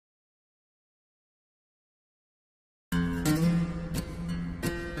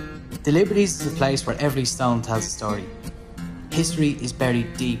The Liberties is a place where every stone tells a story. History is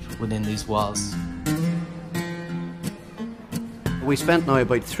buried deep within these walls. We spent now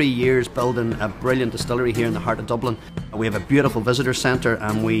about 3 years building a brilliant distillery here in the heart of Dublin. We have a beautiful visitor centre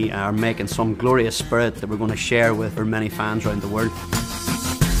and we are making some glorious spirit that we're going to share with our many fans around the world.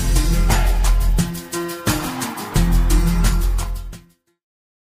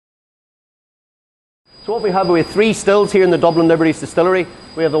 So what we have 3 stills here in the Dublin Liberties Distillery.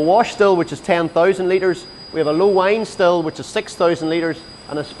 We have a wash still which is 10,000 litres, we have a low wine still which is 6,000 litres,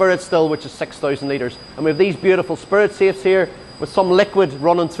 and a spirit still which is 6,000 litres. And we have these beautiful spirit safes here with some liquid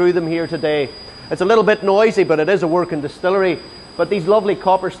running through them here today. It's a little bit noisy, but it is a working distillery. But these lovely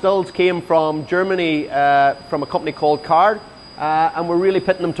copper stills came from Germany from a company called Card, and we're really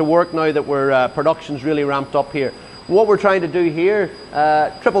putting them to work now that we're production's really ramped up here. What we're trying to do here,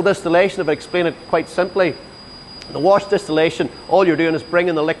 triple distillation, if I explain it quite simply. The wash distillation, all you're doing is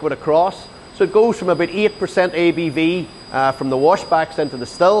bringing the liquid across. So it goes from about 8% ABV from the washbacks into the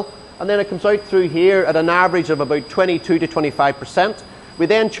still, and then it comes out through here at an average of about 22 to 25%. We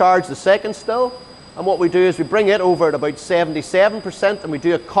then charge the second still, and what we do is we bring it over at about 77%, and we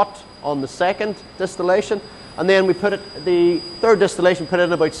do a cut on the second distillation. And then we put it, the third distillation, put it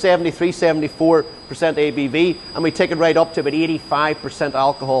in about 73, 74% ABV, and we take it right up to about 85%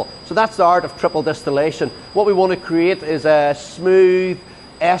 alcohol. So that's the art of triple distillation. What we want to create is a smooth,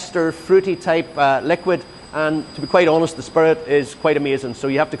 ester, fruity type liquid, and to be quite honest, the spirit is quite amazing, so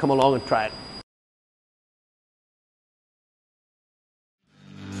you have to come along and try it.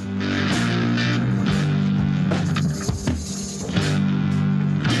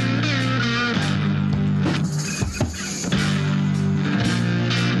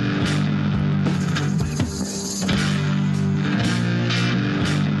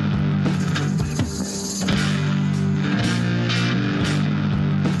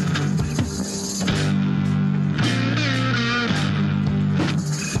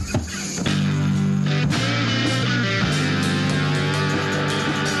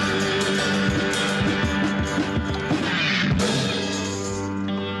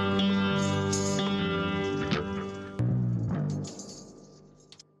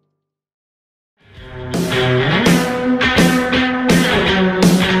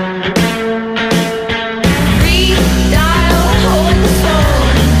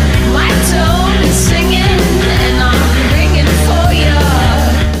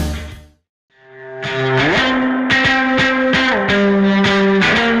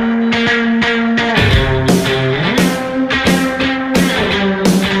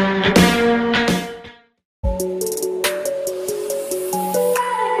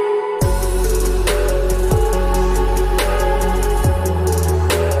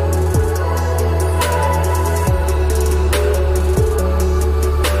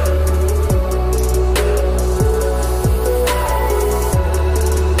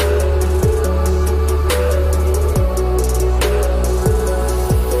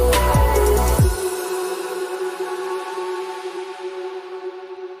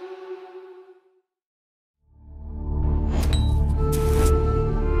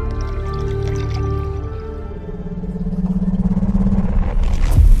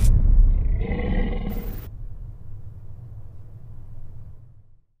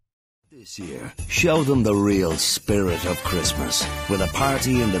 This year, show them the real spirit of Christmas with a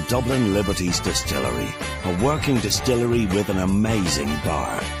party in the Dublin Liberties Distillery, a working distillery with an amazing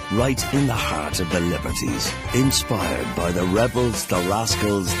bar, right in the heart of the Liberties. Inspired by the rebels, the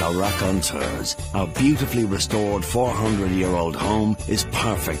rascals, the raconteurs, our beautifully restored 400-year-old home is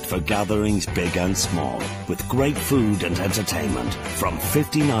perfect for gatherings big and small, with great food and entertainment from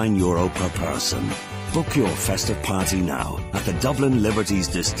 €59 per person. Book your festive party now at the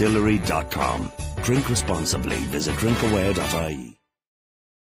DublinLibertiesDistillery.com. Drink responsibly. Visit drinkaware.ie.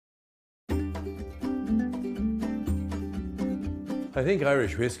 I think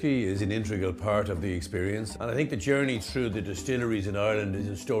Irish whiskey is an integral part of the experience, and I think the journey through the distilleries in Ireland is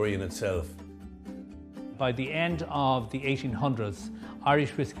a story in itself. By the end of the 1800s,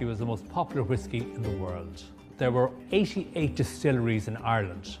 Irish whiskey was the most popular whiskey in the world. There were 88 distilleries in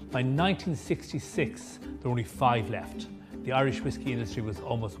Ireland. By 1966, there were only 5 left. The Irish whiskey industry was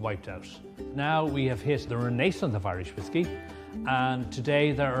almost wiped out. Now we have hit the renaissance of Irish whiskey, and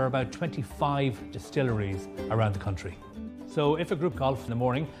today there are about 25 distilleries around the country. So if a group golf in the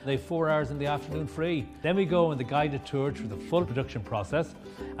morning, they have 4 hours in the afternoon free. Then we go on the guided tour through the full production process,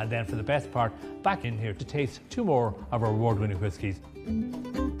 and then for the best part, back in here to taste 2 more of our award-winning whiskies.